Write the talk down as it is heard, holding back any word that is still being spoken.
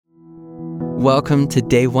Welcome to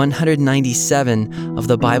day 197 of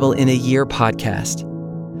the Bible in a Year podcast.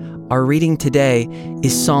 Our reading today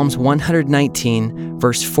is Psalms 119,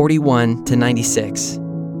 verse 41 to 96.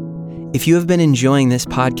 If you have been enjoying this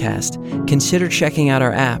podcast, consider checking out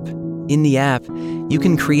our app. In the app, you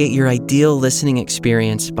can create your ideal listening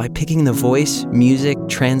experience by picking the voice, music,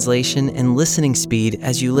 translation, and listening speed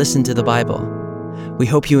as you listen to the Bible. We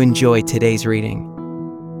hope you enjoy today's reading.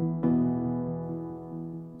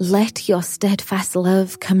 Let your steadfast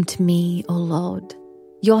love come to me, O Lord,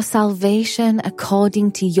 your salvation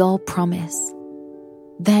according to your promise.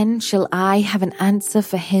 Then shall I have an answer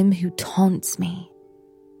for him who taunts me,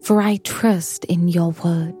 for I trust in your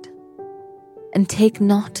word. And take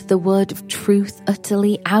not the word of truth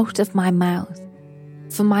utterly out of my mouth,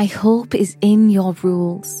 for my hope is in your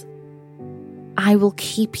rules. I will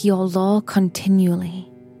keep your law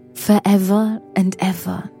continually, forever and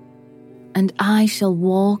ever. And I shall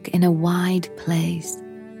walk in a wide place,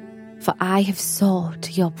 for I have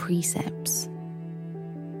sought your precepts.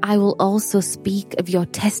 I will also speak of your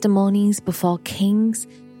testimonies before kings,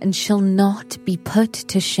 and shall not be put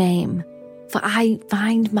to shame, for I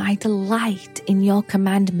find my delight in your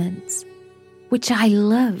commandments, which I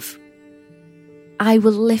love. I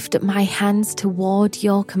will lift up my hands toward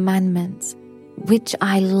your commandments, which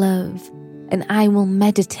I love, and I will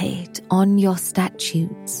meditate on your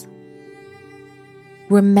statutes.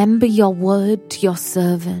 Remember your word to your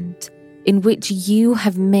servant, in which you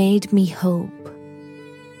have made me hope.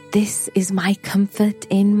 This is my comfort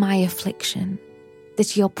in my affliction,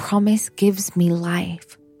 that your promise gives me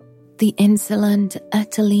life. The insolent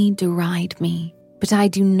utterly deride me, but I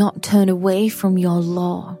do not turn away from your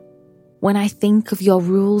law. When I think of your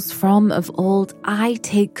rules from of old, I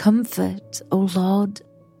take comfort, O Lord.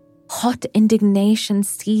 Hot indignation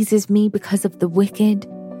seizes me because of the wicked,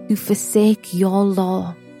 who forsake your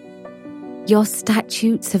law. Your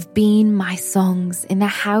statutes have been my songs in the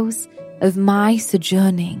house of my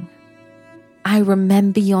sojourning. I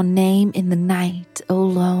remember your name in the night, O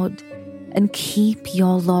Lord, and keep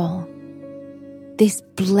your law. This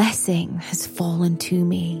blessing has fallen to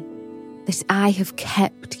me, that I have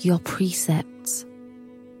kept your precepts.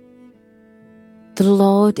 The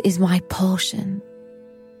Lord is my portion.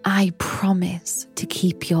 I promise to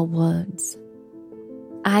keep your words.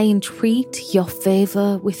 I entreat your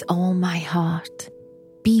favor with all my heart.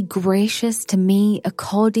 Be gracious to me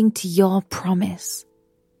according to your promise.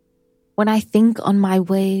 When I think on my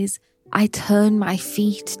ways, I turn my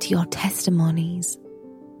feet to your testimonies.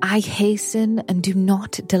 I hasten and do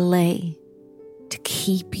not delay to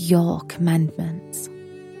keep your commandments.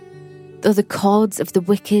 Though the cords of the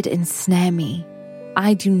wicked ensnare me,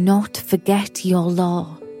 I do not forget your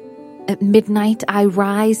law. At midnight I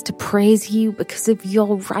rise to praise you because of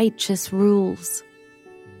your righteous rules.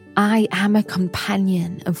 I am a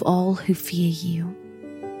companion of all who fear you,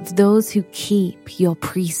 of those who keep your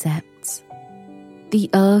precepts. The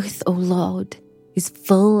earth, O Lord, is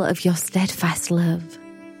full of your steadfast love.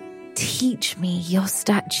 Teach me your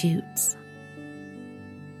statutes.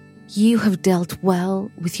 You have dealt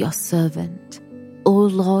well with your servant, O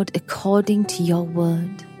Lord, according to your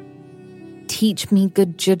word. Teach me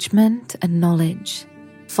good judgment and knowledge,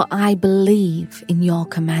 for I believe in your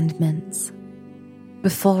commandments.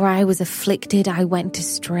 Before I was afflicted, I went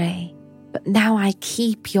astray, but now I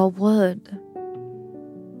keep your word.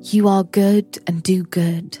 You are good and do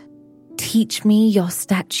good. Teach me your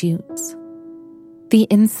statutes. The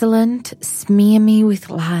insolent smear me with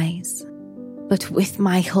lies, but with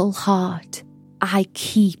my whole heart I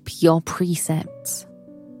keep your precepts.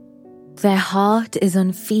 Their heart is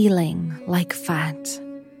unfeeling like fat,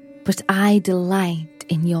 but I delight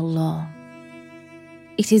in your law.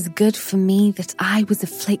 It is good for me that I was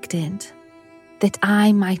afflicted, that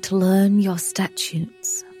I might learn your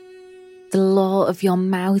statutes. The law of your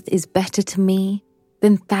mouth is better to me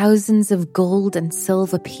than thousands of gold and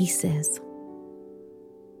silver pieces.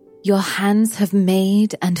 Your hands have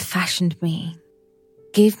made and fashioned me.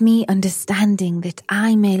 Give me understanding that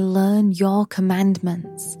I may learn your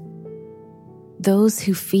commandments. Those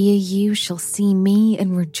who fear you shall see me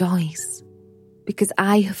and rejoice, because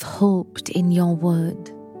I have hoped in your word.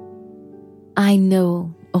 I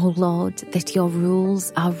know, O Lord, that your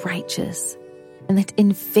rules are righteous, and that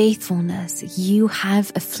in faithfulness you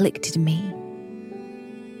have afflicted me.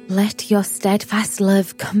 Let your steadfast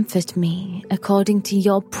love comfort me according to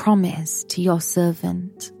your promise to your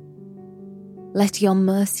servant. Let your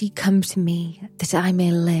mercy come to me that I may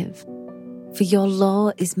live, for your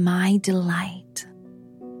law is my delight.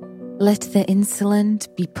 Let the insolent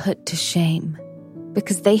be put to shame,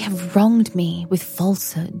 because they have wronged me with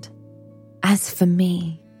falsehood. As for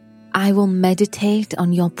me, I will meditate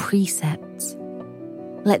on your precepts.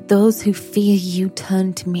 Let those who fear you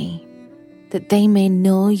turn to me, that they may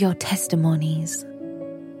know your testimonies.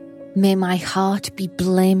 May my heart be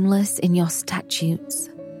blameless in your statutes,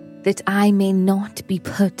 that I may not be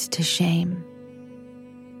put to shame.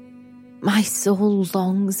 My soul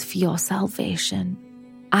longs for your salvation.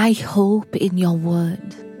 I hope in your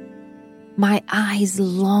word. My eyes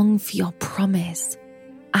long for your promise.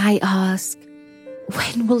 I ask,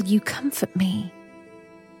 when will you comfort me?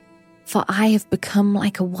 For I have become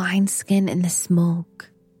like a wineskin in the smoke,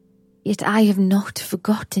 yet I have not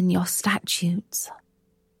forgotten your statutes.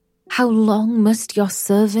 How long must your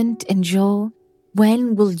servant endure?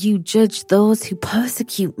 When will you judge those who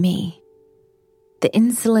persecute me? The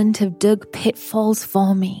insolent have dug pitfalls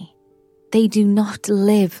for me. They do not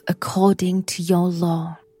live according to your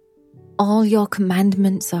law. All your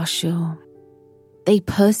commandments are sure. They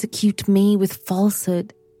persecute me with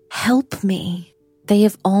falsehood. Help me. They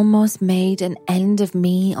have almost made an end of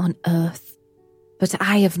me on earth, but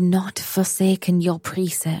I have not forsaken your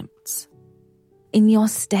precepts. In your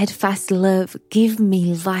steadfast love, give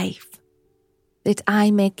me life, that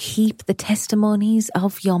I may keep the testimonies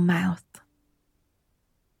of your mouth.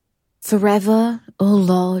 Forever, O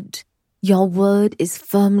Lord, your word is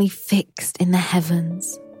firmly fixed in the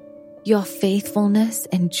heavens. Your faithfulness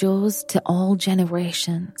endures to all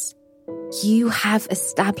generations. You have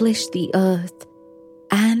established the earth,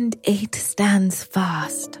 and it stands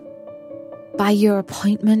fast. By your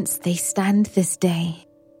appointments they stand this day,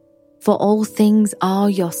 for all things are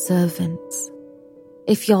your servants.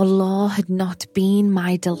 If your law had not been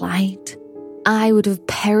my delight, I would have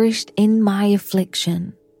perished in my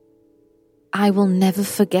affliction. I will never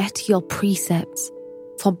forget your precepts,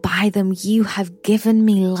 for by them you have given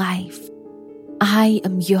me life. I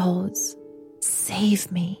am yours.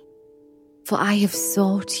 Save me, for I have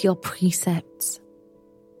sought your precepts.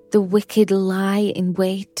 The wicked lie in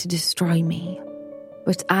wait to destroy me,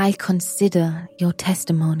 but I consider your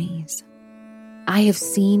testimonies. I have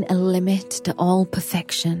seen a limit to all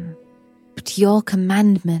perfection, but your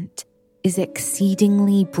commandment is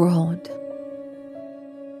exceedingly broad.